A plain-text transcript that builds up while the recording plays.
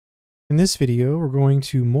In this video, we're going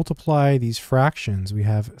to multiply these fractions. We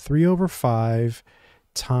have 3 over 5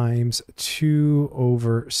 times 2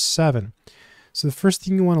 over 7. So the first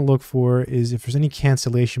thing you want to look for is if there's any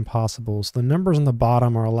cancellation possible. So the numbers on the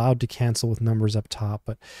bottom are allowed to cancel with numbers up top,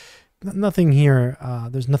 but nothing here,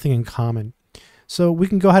 there's nothing in common. So we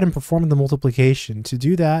can go ahead and perform the multiplication. To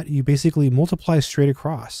do that, you basically multiply straight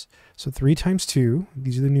across. So 3 times 2,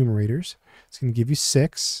 these are the numerators. It's going to give you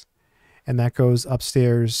 6. And that goes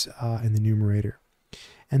upstairs in the numerator.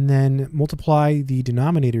 And then multiply the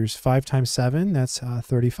denominators. 5 times 7, that's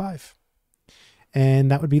 35.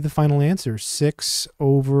 And that would be the final answer, 6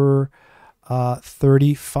 over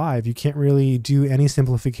 35. You can't really do any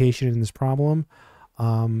simplification in this problem.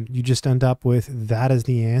 You just end up with that as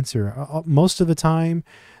the answer. Most of the time,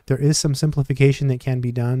 there is some simplification that can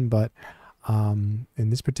be done, but in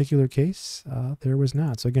this particular case, there was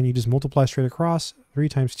not. So again, you just multiply straight across. 3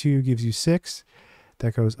 times 2 gives you 6.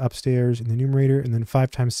 That goes upstairs in the numerator. And then 5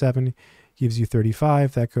 times 7 gives you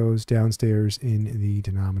 35. That goes downstairs in the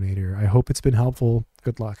denominator. I hope it's been helpful.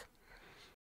 Good luck.